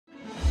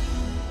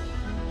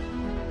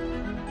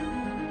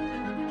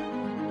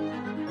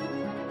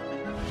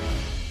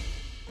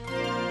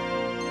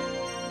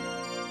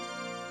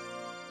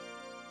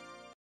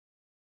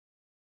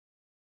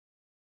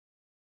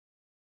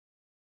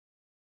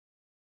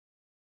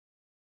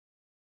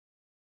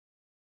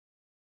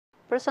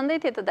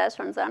Përshëndetje të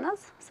dashur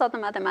nxënës, sot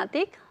në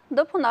matematikë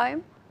do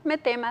punojmë me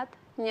temat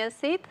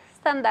njësitë,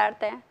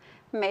 standarte,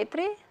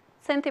 metri,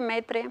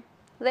 centimetri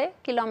dhe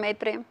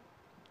kilometri.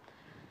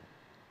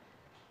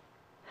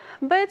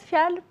 Bëhet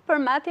fjalë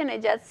për matjen e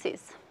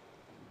gjatësisë.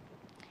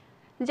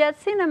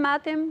 Gjatësinë e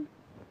matim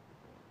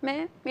me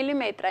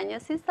milimetra,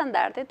 njësi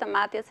standarte të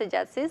matjes së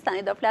gjatësisë.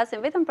 Tani do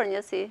flasim vetëm për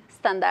njësi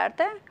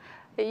standarte,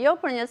 jo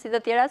për njësi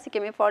të tjera si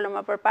kemi folur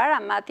më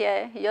përpara, matje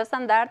jo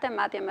standarte,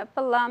 matje me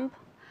pëllëmb,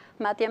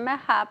 matje me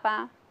hapa,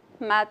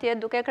 matje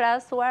duke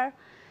krahasuar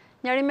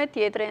njëri me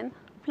tjetrin.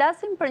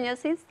 Flasim për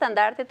njësitë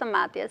standarte të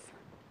matjes,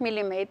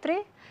 milimetri,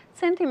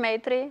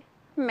 centimetri,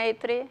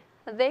 metri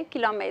dhe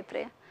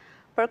kilometri.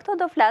 Për këto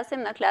do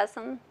flasim në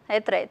klasën e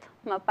tretë.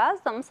 Më pas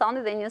do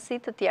mësoni dhe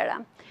njësitë të tjera.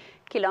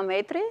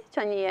 Kilometri,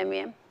 që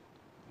njihemi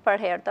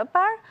për herë të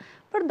parë,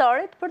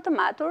 përdoret për të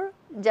matur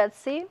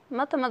gjatësi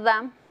më të mëdha.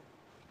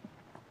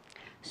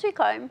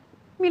 Shikojmë,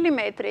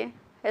 milimetri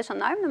e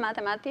shënojmë në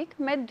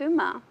matematikë me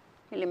 2m.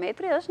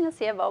 Milimetri është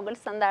njësi e vogël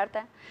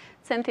standarte.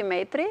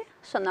 Centimetri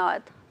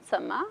shënohet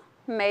cm,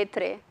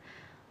 metri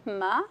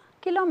m,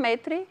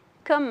 kilometri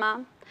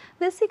km.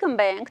 Dhe si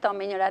këmbehen këto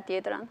me njëra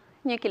tjetrën?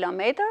 1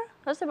 kilometër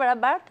është e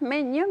barabartë me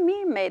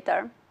 1000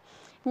 metër.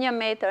 1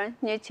 metër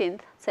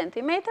 100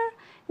 centimetër,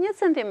 1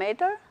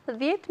 centimetër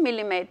 10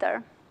 milimetër.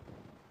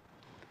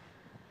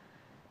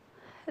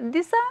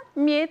 Disa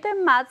mjete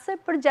matëse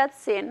për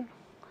gjatësinë.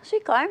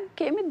 Shikojmë,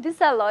 kemi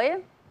disa lloje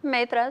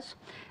metrash.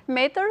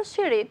 Metër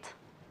shirit,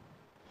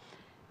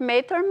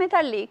 metër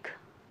metalik,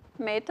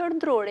 metër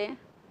druri,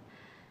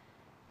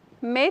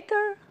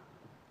 metër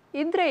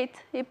i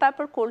drejtë, i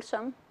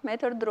papërkullshëm,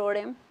 metër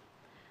druri.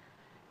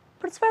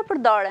 Për çfarë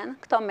përdoren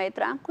këto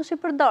metra? Kush i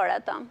përdor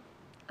ato?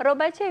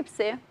 Rroba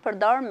qepsi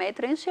përdor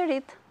metrin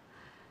shirit.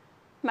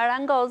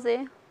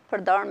 Marangozi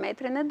përdor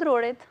metrin e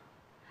drurit.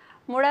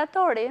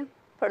 Muratori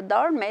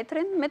përdor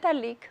metrin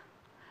metalik.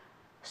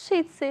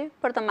 Shitsi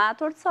për të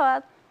matur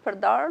coat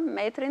përdor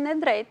metrin e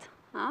drejtë,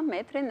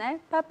 metrin e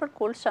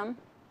papërkullshëm.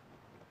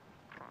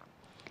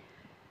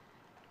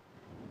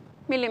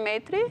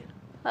 Milimetri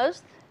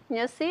është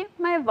njësi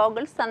më e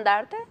vogël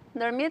standarte,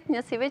 ndërmjet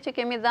njësive që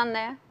kemi dhënë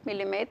ne.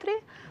 Milimetri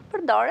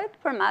përdoret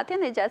për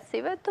matjen e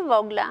gjatësive të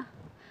vogla.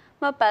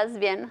 Më pas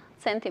vjen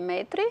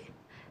centimetri,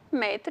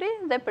 metri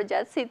dhe për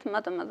gjatësitë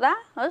më të mëdha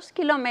është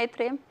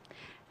kilometri.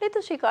 Le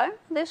të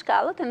shikojmë dhe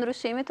shkallët e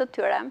ndryshimit të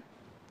tyre.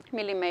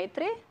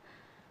 Milimetri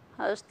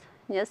është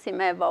njësi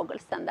më e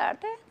vogël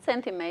standarte,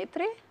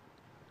 centimetri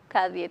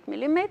ka 10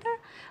 mm,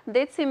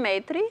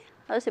 decimetri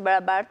është i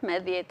barabartë me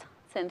 10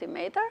 cm,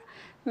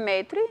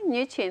 metri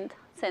 100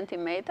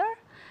 cm,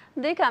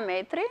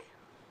 dekametri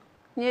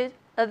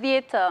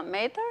 10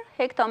 metër,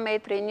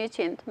 hektometri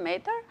 100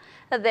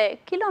 metër dhe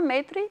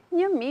kilometri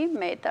 1000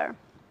 metër.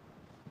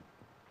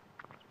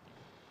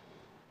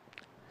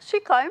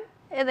 Shikojmë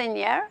edhe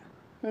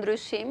njerë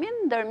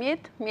ndryshimin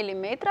ndërmjet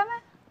milimetrave,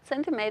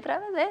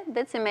 centimetrave dhe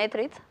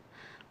decimetrit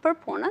për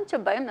punën që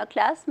bëjmë në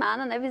klasë me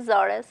anën e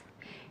vizores.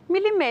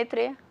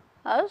 Milimetri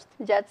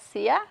është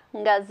gjatësia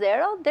nga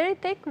 0 deri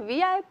tek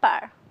vija e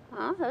parë.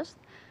 Është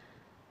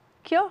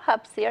kjo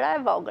hapësira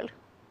e vogël.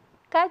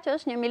 Kaq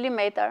është 1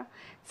 milimetër.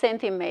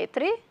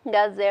 Centimetri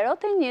nga 0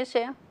 te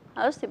 1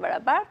 është i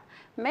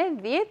barabartë me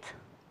 10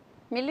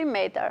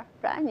 milimetër.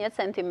 Pra 1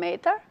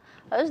 centimetër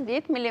është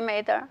 10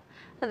 milimetër.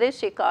 Dhe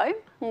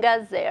shikojmë nga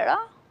 0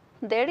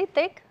 deri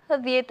tek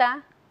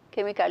 10.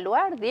 Kemi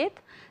kaluar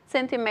 10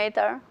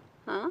 centimetër.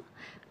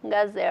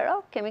 Nga 0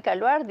 kemi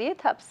kaluar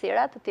 10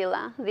 hapësira të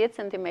tilla, 10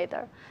 cm.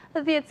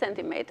 10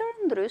 cm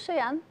ndryshe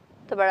janë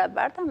të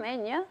barabarta me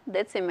 1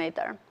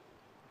 decimetër.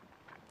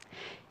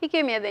 I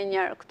kemi edhe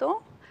njërë këtu,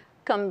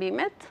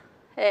 këmbimet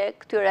e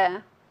këtyre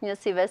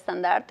njësive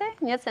standarte.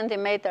 1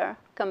 cm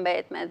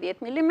këmbet me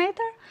 10 mm,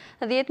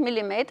 10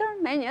 mm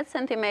me 1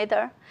 cm,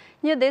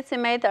 1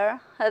 decimetër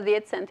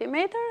 10 cm,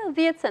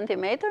 10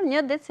 cm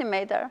 1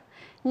 decimetër,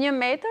 1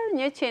 metër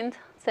 100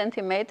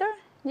 cm,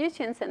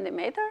 100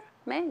 cm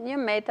me 1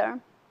 metër.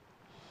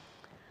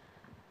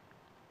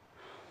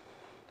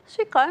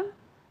 Shikojmë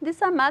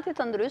disa matje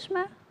të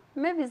ndryshme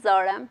me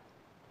vizore.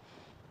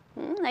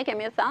 Ne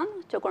kemi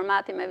thënë që kur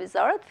matim me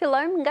vizorët,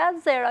 fillojmë nga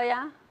 0-ja,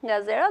 nga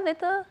 0 dhe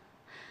të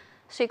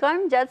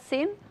shikojmë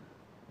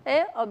gjatësinë e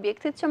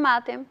objektit që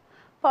matim.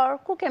 Por,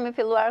 ku kemi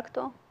filluar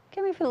këtu?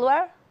 Kemi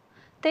filluar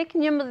tek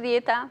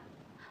 11-ta.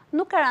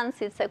 Nuk ka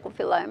rëndësi se ku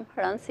fillojmë.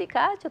 Rëndësi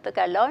ka që të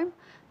kalojmë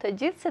të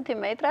gjithë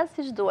centimetra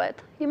siç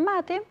duhet. I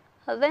matim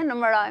dhe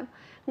numërojmë.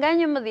 Nga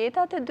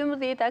 11-ta te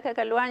 12-ta ka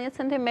kaluar 1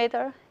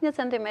 centimetër, 1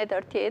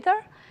 centimetër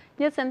tjetër,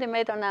 1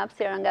 centimetër në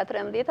hapësirën nga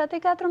 13-ta te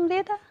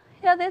 14-ta,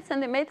 ja dhe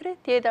centimetri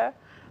tjetër.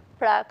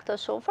 Pra këtë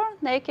shufër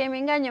ne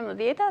kemi nga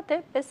 11-ta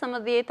te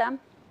 15-ta,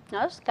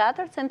 është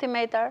 4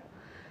 centimetër.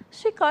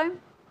 Shikojmë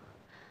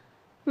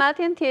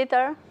matjen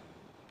tjetër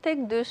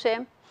tek dyshi.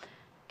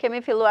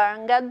 Kemi filluar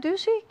nga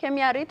dyshi,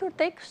 kemi arritur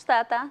tek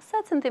 7-ta.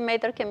 Sa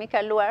centimetër kemi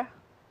kaluar?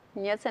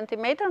 1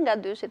 centimetër nga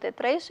dyshi te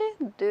treshi,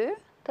 2,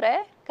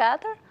 3,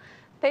 4,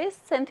 5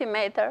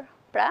 centimetër.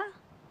 Pra,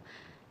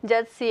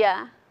 gjatësia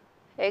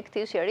e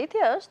këtij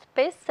shiritje është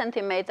 5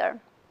 cm.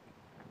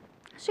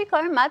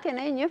 Shikojmë matjen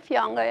e një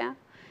fjongëje.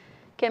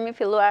 Kemi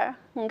filluar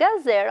nga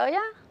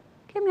 0-ja,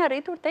 kemi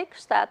arritur tek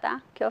 7-a.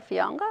 Kjo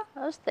fjongë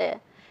është e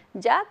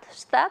gjatë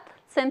 7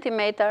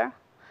 cm.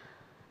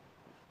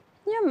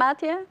 Një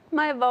matje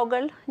më e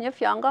vogël, një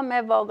fjongë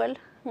më e vogël,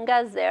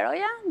 nga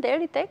 0-ja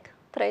deri tek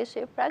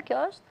 3-shi, pra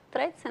kjo është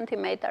 3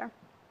 cm.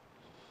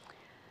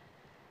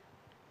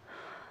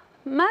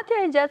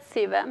 Matja e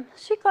gjatësive.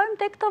 Shikojmë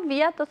tek këto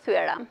vija të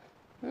thyera.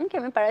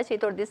 Kemi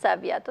paraqitur disa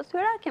vija të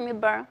thyera, kemi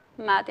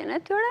bërë matjen e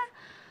tyre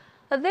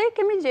dhe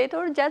kemi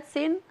gjetur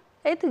gjatësinë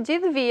e të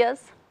gjithë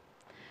vijës.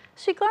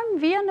 Shikojmë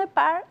vijën e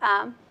parë A.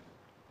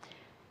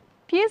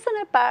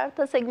 Pjesën e parë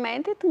të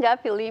segmentit nga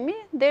fillimi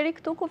deri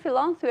këtu ku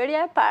fillon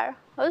thyerja e parë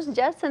është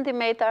 6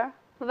 cm.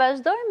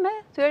 Vazhdojmë me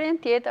thyerjen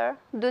tjetër,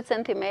 2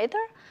 cm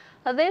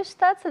dhe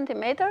 7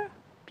 cm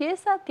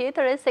pjesa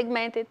tjetër e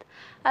segmentit.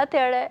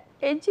 Atëherë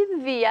e gjithë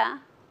vija,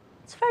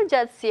 çfarë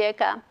gjatësie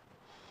ka?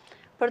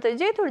 Për të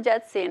gjetur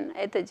gjatësinë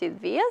e të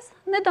gjithë vijës,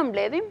 ne do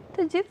mbledhim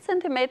të gjithë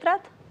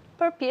centimetrat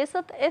për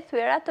pjesët e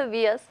thyera të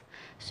vijës.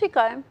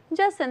 Shikojmë,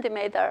 6 cm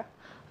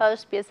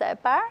është pjesa e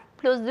parë,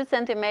 plus 2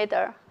 cm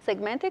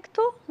segmenti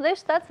këtu dhe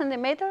 7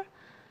 cm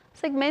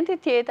segmenti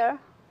tjetër.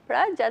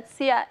 Pra,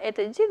 gjatësia e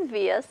të gjithë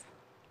vijës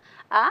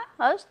A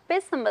është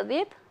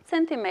 15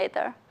 cm.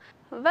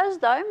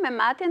 Vazhdojmë me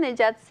matjen e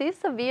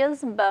gjatësisë së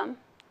vijës B.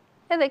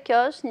 Edhe kjo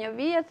është një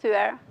vijë e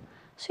thyer.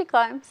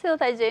 Shikojmë, si do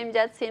ta gjejmë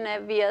gjatësinë e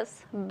vijës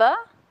B?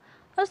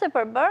 Është e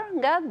përbërë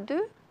nga 2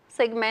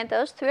 segmente,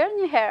 është thyer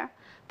një herë.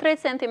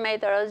 3 cm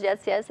është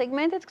gjatësia e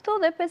segmentit këtu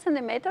dhe 5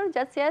 cm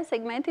gjatësia e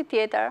segmentit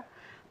tjetër.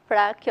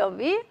 Pra, kjo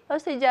vijë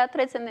është e gjatë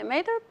 3 cm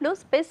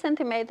plus 5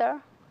 cm.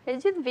 E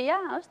gjithë vija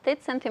është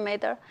 8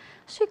 cm.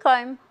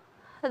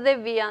 Shikojmë dhe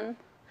vijën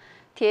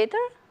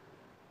tjetër,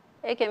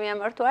 e kemi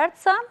emërtuar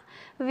C,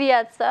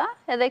 vija C,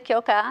 edhe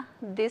kjo ka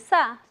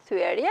disa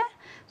thyerje.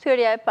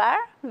 Thyerja e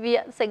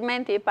parë,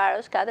 segmenti i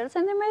parë është 4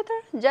 cm,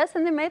 6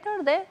 cm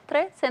dhe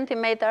 3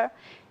 cm.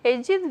 E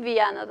gjithë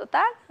vija në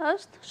total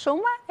është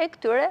shuma e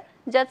këtyre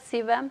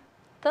gjatësive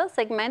të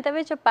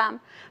segmenteve që pam.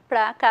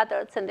 Pra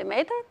 4 cm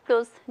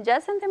plus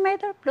 6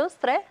 cm plus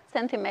 3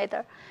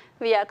 cm.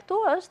 Vija këtu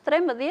është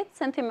 13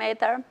 cm.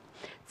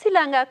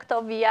 Cila nga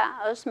këto vija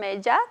është me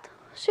gjatë?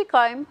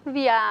 Shikojmë,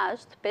 vija A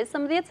është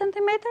 15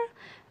 cm,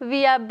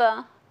 vija B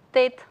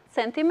 8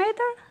 cm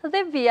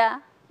dhe vija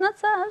në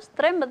C është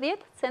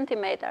 13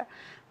 cm.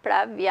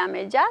 Pra, vija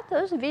me gjatë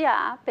është vija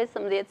A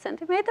 15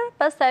 cm,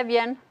 pastaj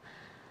vjen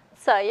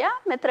C-ja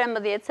me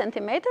 13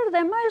 cm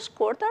dhe më e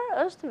shkurtër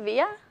është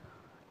vija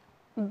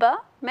B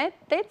me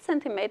 8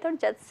 cm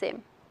gjatësi.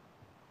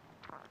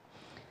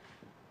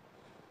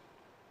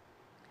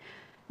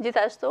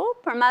 Gjithashtu,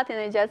 për matjen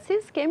e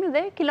gjatësisë kemi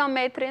dhe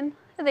kilometrin.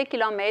 Dhe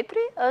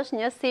kilometri është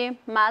njësi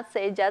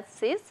mase e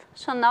gjatësisë,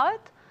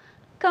 shënohet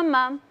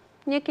km.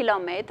 1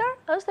 kilometër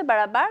është e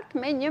barabartë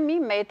me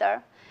 1000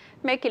 metër.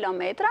 Me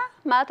kilometra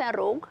maten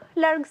rrugë,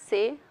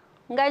 largësi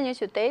nga një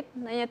qytet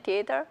në një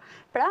tjetër,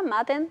 pra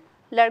maten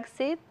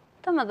largësi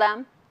të mëdha.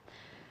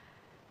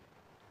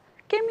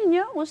 Kemi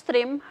një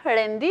ushtrim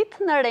rendit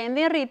në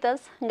rendin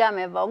rritës, nga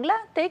me vogla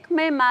tek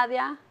me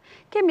madhja.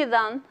 Kemi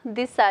dhënë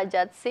disa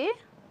gjatësi,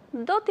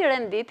 do t'i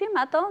renditim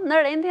ato në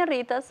rendin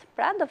rritës,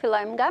 pra do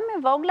fillojmë nga me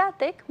vogla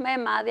tek me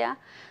madhja.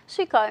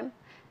 Shikojmë,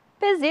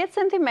 50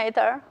 cm,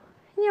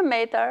 1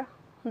 metër,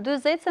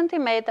 20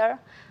 cm,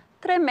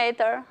 3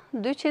 metër,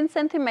 200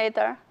 cm,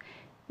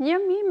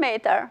 1000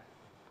 metër,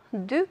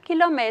 2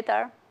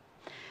 kilometër.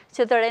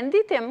 Që të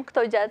renditim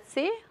këto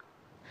gjatësi,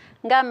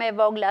 nga me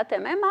vogla te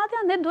me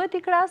madhja, ne duhet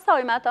i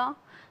krahasojmë ato.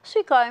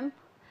 Shikojmë,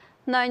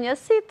 në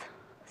njësitë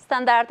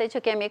standarte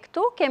që kemi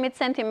këtu, kemi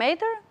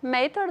centimetër,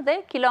 metër dhe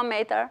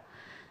kilometër.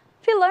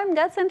 Fillojmë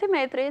nga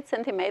centimetri.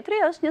 Centimetri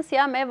është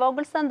njësia me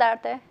vogël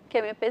standarte.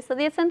 Kemi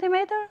 50 cm,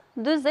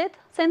 20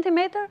 cm,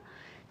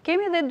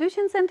 kemi dhe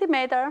 200 cm.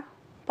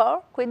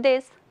 Por,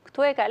 kujdes,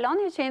 këtu e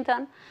kalon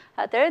 100-ën.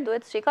 Atëherë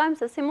duhet shikojmë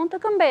se si mund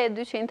të këmbehet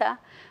 200-a.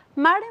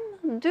 Marrim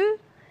 2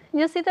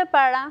 njësitë e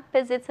para,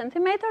 50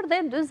 cm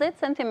dhe 20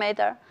 cm.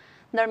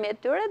 Ndërmjet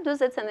tyre,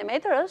 20 cm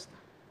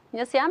është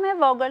njësia me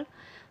vogël.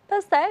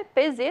 Pastaj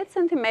 50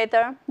 cm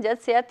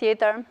gjatësia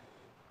tjetër.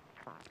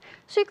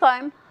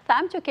 Shikojmë,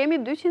 thamë që kemi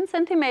 200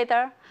 cm,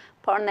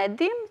 por ne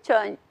dim që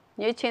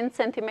 100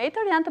 cm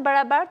janë të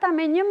barabarta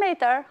me 1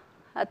 metër.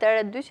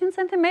 Atëherë 200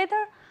 cm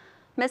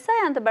me sa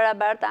janë të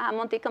barabarta? A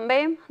mund t'i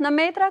këmbejmë në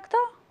metra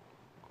këto?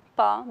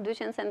 Po,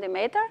 200 cm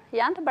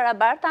janë të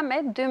barabarta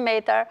me 2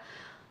 metër.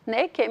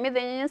 Ne kemi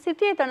dhe një njësi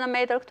tjetër në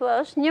metër, këtu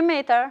është 1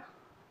 metër.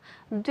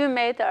 2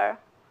 metër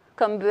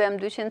këmbyem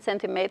 200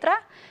 cm,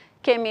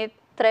 kemi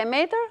 3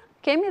 metër,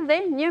 kemi dhe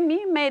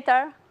 1000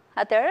 metër.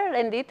 Atëherë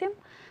renditim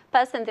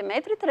pas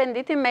centimetrit,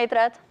 renditim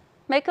metrat.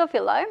 Me kë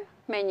fillojmë?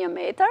 Me 1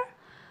 metër,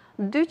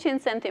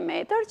 200 cm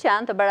që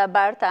janë të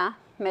barabarta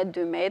me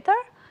 2 metër,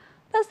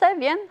 pastaj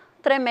vjen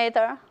 3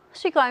 metër.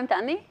 Shikojmë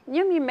tani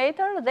 1000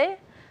 metër dhe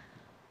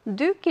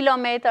 2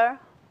 kilometër.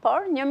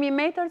 Por 1000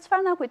 metër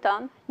çfarë na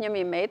kujton?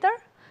 1000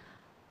 metër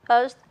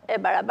është e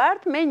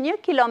barabartë me 1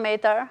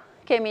 kilometër.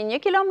 kemi 1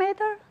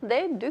 kilometër dhe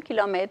 2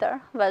 kilometër.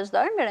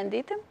 Vazhdojmë,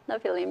 renditim, në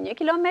fillim 1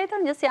 kilometër,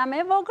 njësia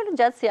me e vogël,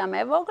 gjatësia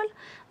me e vogël,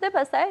 dhe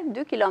pastaj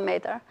 2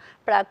 kilometër.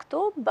 Pra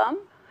këtu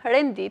bëm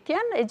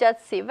renditjen e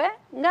gjatësive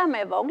nga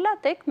me e vogla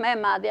tek me e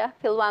madja.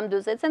 Filluam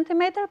 20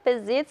 cm,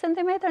 50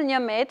 cm,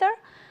 1 metër,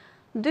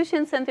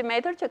 200 cm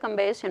që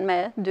këmbeshin me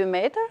 2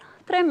 metër,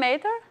 3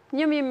 metër,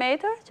 1000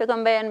 metër që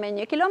këmbehen me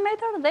 1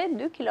 kilometër dhe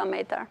 2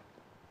 kilometër.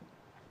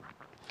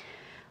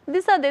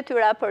 Disa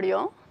detyra për ju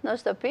në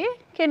shtëpi,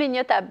 keni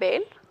një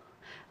tabel,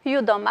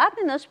 ju do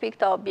matni në shtëpi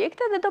këto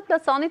objekte dhe do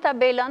plotësoni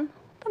tabelën,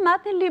 të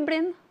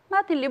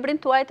matni librin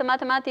tuaj të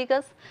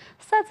matematikës,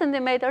 sa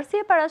centimetër, si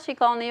e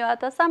parashikoni ju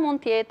atë, sa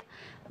mund tjetë,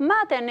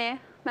 mateni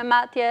me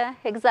matje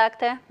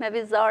eksakte, me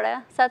vizore,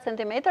 sa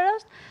centimetër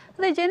është,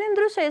 dhe gjeni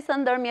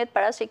ndryshesën ndërmjet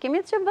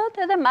parashikimit që bët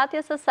edhe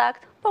matjes së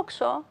saktë, po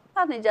kësho,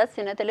 matni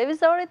gjatësinë e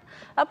televizorit,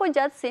 apo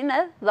gjatësinë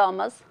e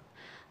dhomës.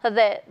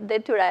 Dhe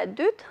detyra e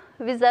dytë,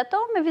 vizato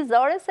me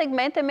vizore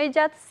segmente me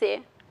gjatësi.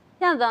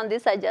 Janë dhënë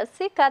disa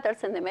gjatësi, 4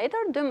 cm,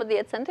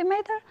 12 cm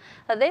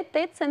dhe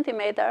 8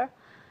 cm.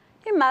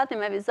 I matni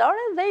me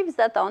vizore dhe i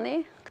vizatoni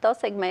këto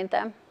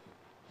segmente.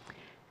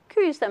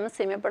 Ky ishte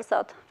mësimi për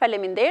sot.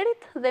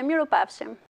 Faleminderit dhe mirupafshim.